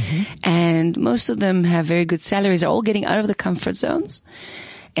MBAs, and most of them have very good salaries, are all getting out of the comfort zones.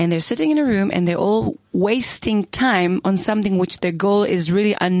 And they're sitting in a room and they're all wasting time on something which their goal is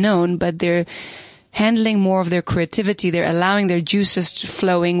really unknown, but they're handling more of their creativity. They're allowing their juices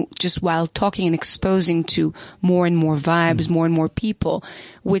flowing just while talking and exposing to more and more vibes, more and more people,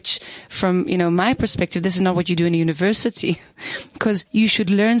 which from, my perspective, this is not what you do in a university, because you should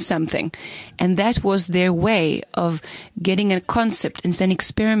learn something. And that was their way of getting a concept and then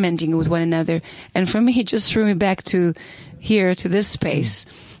experimenting with one another. And for me, it just threw me back to here, to this space.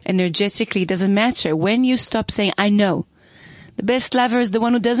 Energetically, it doesn't matter. When you stop saying, I know, the best lover is the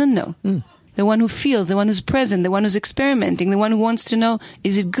one who doesn't know. The one who feels, the one who's present, the one who's experimenting, the one who wants to know,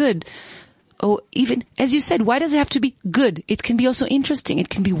 is it good? Or even, as you said, why does it have to be good? It can be also interesting. It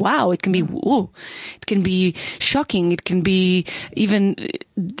can be wow. It can be whoa. It can be shocking. It can be even,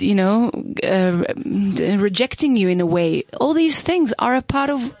 rejecting you in a way. All these things are a part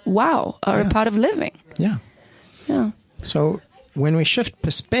of wow, are a part of living. Yeah. Yeah. So when we shift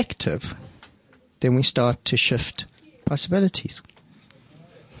perspective, then we start to shift possibilities.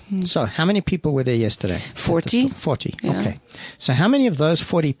 So how many people were there yesterday? 40. 40, Yeah. okay. So how many of those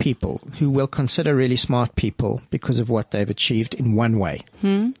 40 people who we'll consider really smart people because of what they've achieved in one way?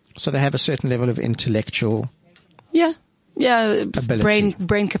 So they have a certain level of intellectual ability.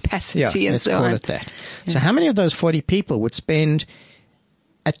 brain capacity and let's so call on. it that. So how many of those 40 people would spend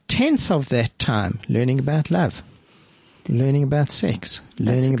a tenth of that time learning about love, learning about sex,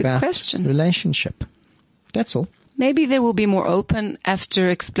 learning a good about question. relationship? That's all. Maybe they will be more open after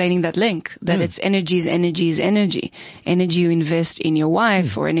explaining that link, that it's energy is energy is energy. Energy you invest in your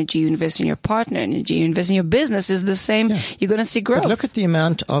wife, or energy you invest in your partner, energy you invest in your business is the same. Yeah. You're going to see growth. But look at the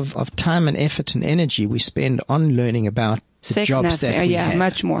amount of time and effort and energy we spend on learning about the Sex jobs nothing. that we have.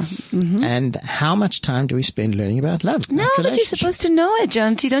 Much more. And how much time do we spend learning about love? No, about but you're relationships? supposed to know it,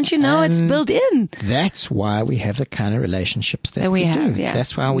 Jonty. Don't you know it's And built in? That's why we have the kind of relationships that we do. have, yeah.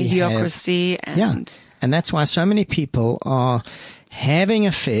 That's why we mediocrity have... Yeah. And that's why so many people are having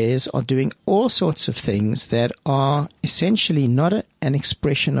affairs or doing all sorts of things that are essentially not an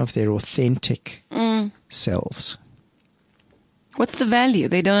expression of their authentic selves. What's the value?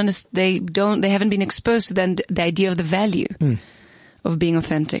 They haven't been exposed to the idea of the value of being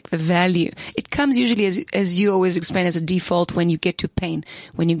authentic, the value. It comes usually, as you always explain, as a default when you get to pain,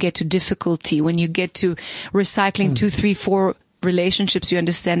 when you get to difficulty, when you get to recycling 2, 3, 4 relationships, you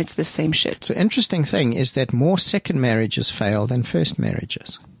understand it's the same shit. So interesting thing is that more second marriages fail than first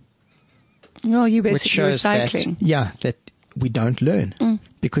marriages. No, you Which basically shows recycling. that we don't learn.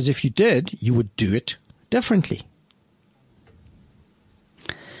 Because if you did, you would do it differently.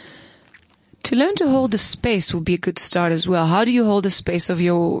 To learn to hold the space will be a good start as well. How do you hold the space of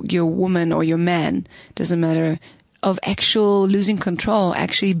your woman or your man? Doesn't matter. Of actual losing control,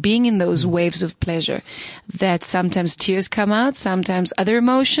 actually being in those waves of pleasure. That sometimes tears come out, sometimes other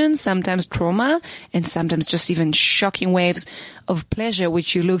emotions, sometimes trauma, and sometimes just even shocking waves of pleasure,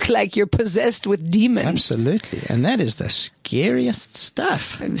 which you look like you're possessed with demons. Absolutely. And that is the scariest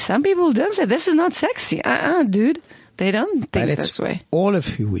stuff. Some people don't say, this is not sexy. Dude. They don't think But it's this way. all of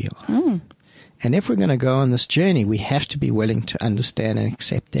who we are. And if we're going to go on this journey, we have to be willing to understand and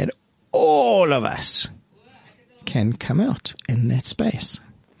accept that all of us can come out in that space.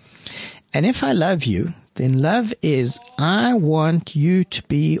 And if I love you, then love is, I want you to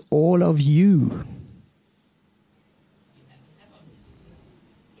be all of you.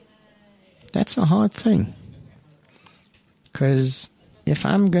 That's a hard thing. Because if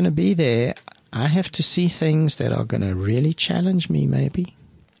I'm going to be there, I have to see things that are going to really challenge me, maybe.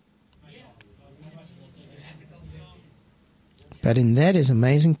 But in that is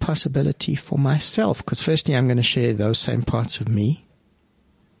amazing possibility for myself, because firstly I'm going to share those same parts of me.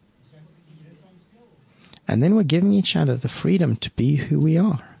 And then we're giving each other the freedom to be who we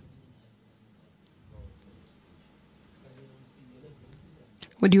are.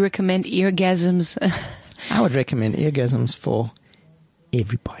 Would you recommend eargasms? I would recommend eargasms for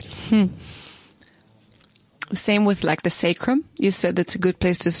everybody. Same with like the sacrum. You said that's a good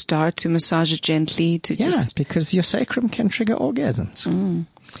place to start, to massage it gently, to just... because your sacrum can trigger orgasms.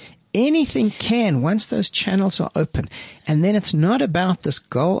 Anything can once those channels are open. And then it's not about this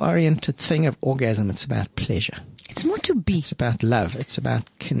goal-oriented thing of orgasm. It's about pleasure. It's more to be. It's about love. It's about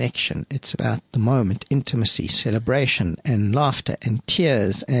connection. It's about the moment, intimacy, celebration, and laughter, and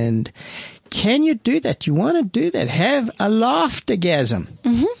tears. And can you do that? You want to do that? Have a laughtergasm.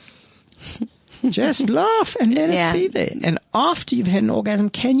 Just laugh and let it be there. And after you've had an orgasm,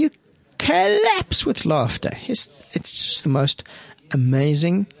 can you collapse with laughter? It's just the most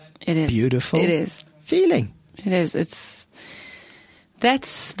amazing, beautiful feeling. It is.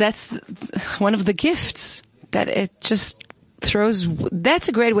 That's one of the gifts that it just throws. That's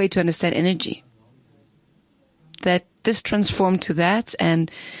a great way to understand energy. That this transformed to that,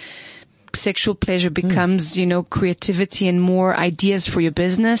 and sexual pleasure becomes, creativity and more ideas for your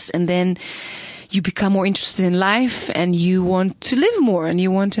business. And then you become more interested in life, and you want to live more, and you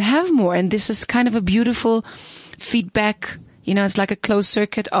want to have more. And this is kind of a beautiful feedback. It's like a closed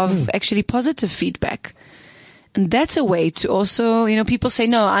circuit of actually positive feedback. And that's a way to also, people say,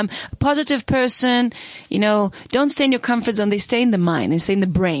 no, I'm a positive person. Don't stay in your comfort zone. They stay in the mind. They stay in the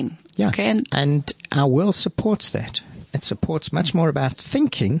brain. Yeah. Okay. And our will supports that. It supports much more about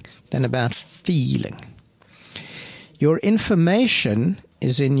thinking than about feeling. Your information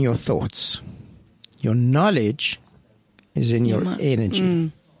is in your thoughts. Your knowledge is in your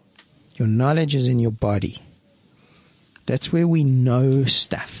energy. Your knowledge is in your body. That's where we know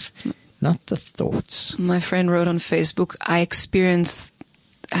stuff, not the thoughts. My friend wrote on Facebook, I experience,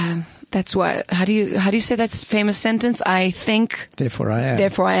 that's why, how do you say that famous sentence? I think. Therefore I am.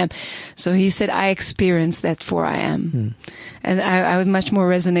 Therefore I am. So he said, I experience that for I am. And I would much more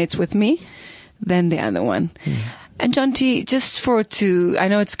resonates with me than the other one. And John T, I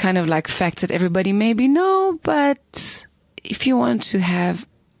know it's kind of like facts that everybody maybe know, but if you want to have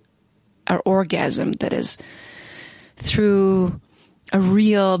an orgasm that is through a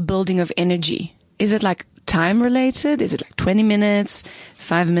real building of energy, is it like time related? Is it like 20 minutes,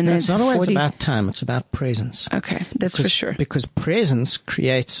 5 minutes? No, it's not 40? always about time. It's about presence. Okay, that's for sure. Because presence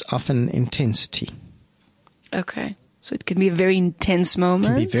creates often intensity. Okay. So it can be a very intense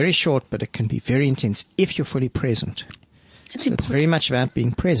moment. It can be very short, but it can be very intense if you're fully present. It's important. It's very much about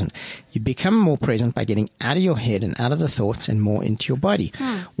being present. You become more present by getting out of your head and out of the thoughts and more into your body.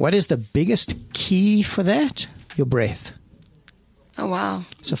 What is the biggest key for that? Your breath. Oh, wow.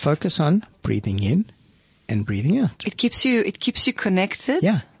 So focus on breathing in and breathing out. It keeps you connected.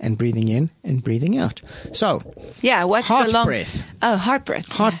 Yeah, and breathing in and breathing out. So, what's heart the long breath. Oh, heart breath.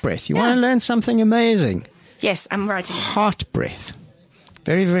 Heart breath. You want to learn something amazing? Yes, I'm writing it. Heart breath.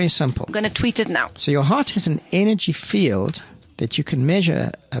 Very, very simple. I'm going to tweet it now. So your heart has an energy field that you can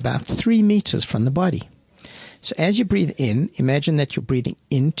measure about 3 meters from the body. So as you breathe in, imagine that you're breathing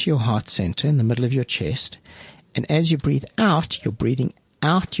into your heart center in the middle of your chest. And as you breathe out, you're breathing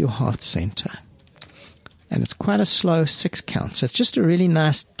out your heart center. And it's quite a slow 6 count. So it's just a really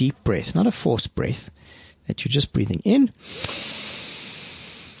nice deep breath, not a forced breath, that you're just breathing in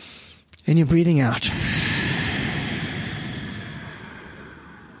and you're breathing out.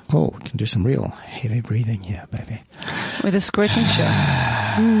 Oh, we can do some real heavy breathing here, baby. With a squirting show.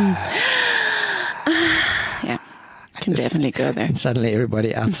 Yeah, can definitely go there. And suddenly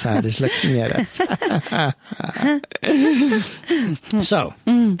everybody outside is looking at us. So,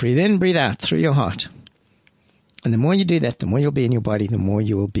 breathe in, breathe out through your heart. And the more you do that, the more you'll be in your body, the more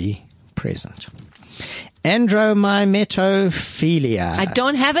you will be present. Andromimetophilia. I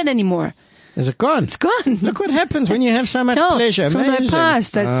don't have it anymore. Is it gone? It's gone. Look what happens when you have so much pleasure. It's from my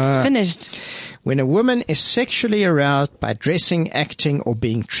past. That's finished. When a woman is sexually aroused by dressing, acting, or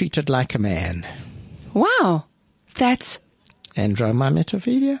being treated like a man. Wow. That's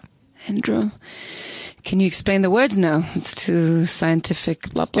Andromimetophilia. Andro. Can you explain the words now? It's too scientific.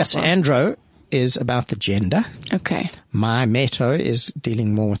 Blah, blah, Yes, blah. andro is about the gender. Okay. Mimeto is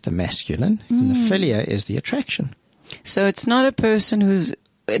dealing more with the masculine. And the philia is the attraction. So it's not a person who's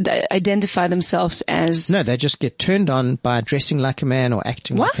identify themselves as... No, they just get turned on by dressing like a man or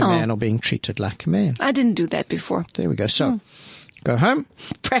acting like a man or being treated like a man. I didn't do that before. There we go. So, go home.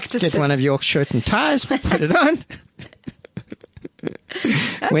 Practice Get it. one of your shirt and ties. Put it on.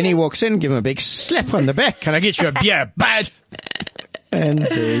 When he walks in, give him a big slap on the back. Can I get you a beer, bud? And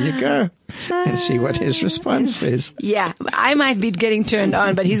there you go. And see what his response is. Yeah, I might be getting turned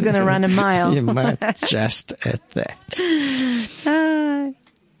on, but he's going to run a mile. You might just at that.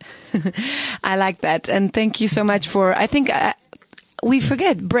 I like that. And thank you so much for, I think we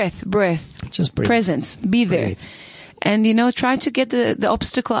forget breath, Just breathe. presence, be there. Breathe. And, try to get the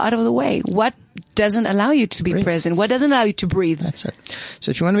obstacle out of the way. What doesn't allow you to be Breathe. present? What doesn't allow you to breathe? That's it.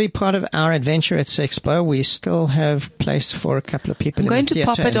 So if you want to be part of our adventure at Sexpo, we still have place for a couple of people. I'm going to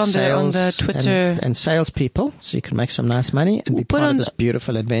pop it on the Twitter. and sales people, so you can make some nice money and be part of this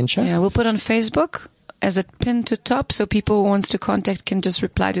beautiful adventure. Yeah, we'll put on Facebook as a pin to top, so people who wants to contact can just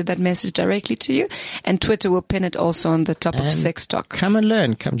reply to that message directly to you. And Twitter will pin it also on the top of Sex Talk. Come and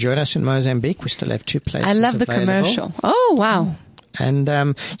learn. Come join us in Mozambique. We still have 2 places. I love the available. commercial. Oh, wow. And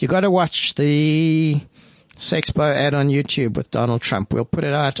you got to watch the Sexpo ad on YouTube with Donald Trump. We'll put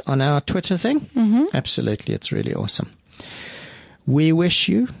it out on our Twitter thing. Mm-hmm. Absolutely. It's really awesome. We wish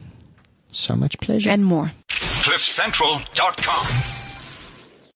you so much pleasure. And more. CliffCentral.com